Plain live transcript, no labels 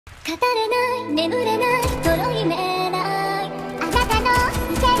Baby,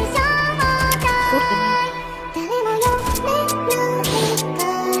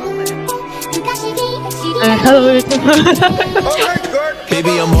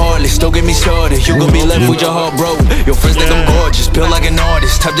 I'm heartless, don't get me started. You gon' be left with your heart broke. Your friends think I'm gorgeous, built like an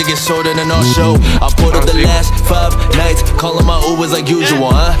artist. Time to get sold in an art show. I pulled up the last 5 nights, calling my Ubers like usual,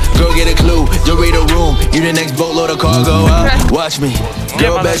 huh? Girl, get a clue, you'll read a room. You the next boatload of cargo, huh? Watch me.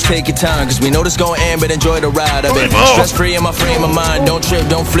 Girl, best take your time, cause we know this gon' end, but enjoy the ride. I've been stress-free in my frame of mind. Don't trip,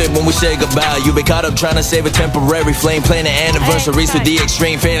 don't flip when we say goodbye. You been caught up trying to save a temporary flame, playing the anniversaries with the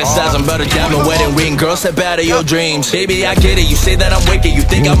extreme. Fantasizing about a diamond wedding ring. Girl, step out of your dreams. Baby, I get it, you say that I'm wicked. You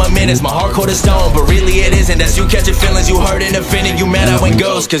think I'm a menace, my heart cold as stone, but really it isn't. That's you catching feelings, you hurt and offended. You mad I went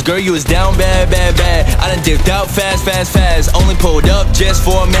ghost, cause girl, you was down bad, bad, bad. I done dipped out fast, fast, fast. Only pulled up just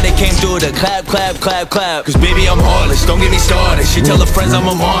for a minute, came through the clap, clap, clap, clap. Cause baby, I'm heartless, don't get me started. She tell her friends I'm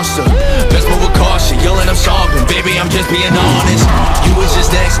a monster. Best move with caution, yelling I'm sobbing. Baby, I'm just being honest. You was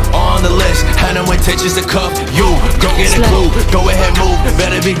just next on the list. Had no intentions to cuff you. Go get a clue, go ahead, move.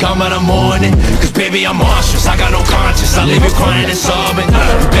 Better be gone by the morning. Cause baby, I'm monstrous, I got no conscience. I leave you crying and sobbing.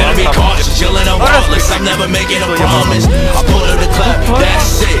 Better be cautious, yelling I'm heartless. I'm never making a promise. I pull up the clap,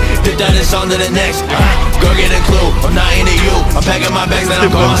 that's it. The done is on to the next. Go get a clue, I'm not into you. I'm packing my bags that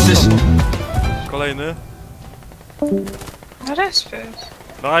I'm cautious. Kolejny. No respekt.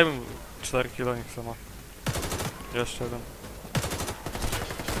 Daj mu 4 kilo, nie chcę ma. Jeszcze jeden.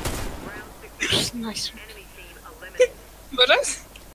 Nice. Bo raz?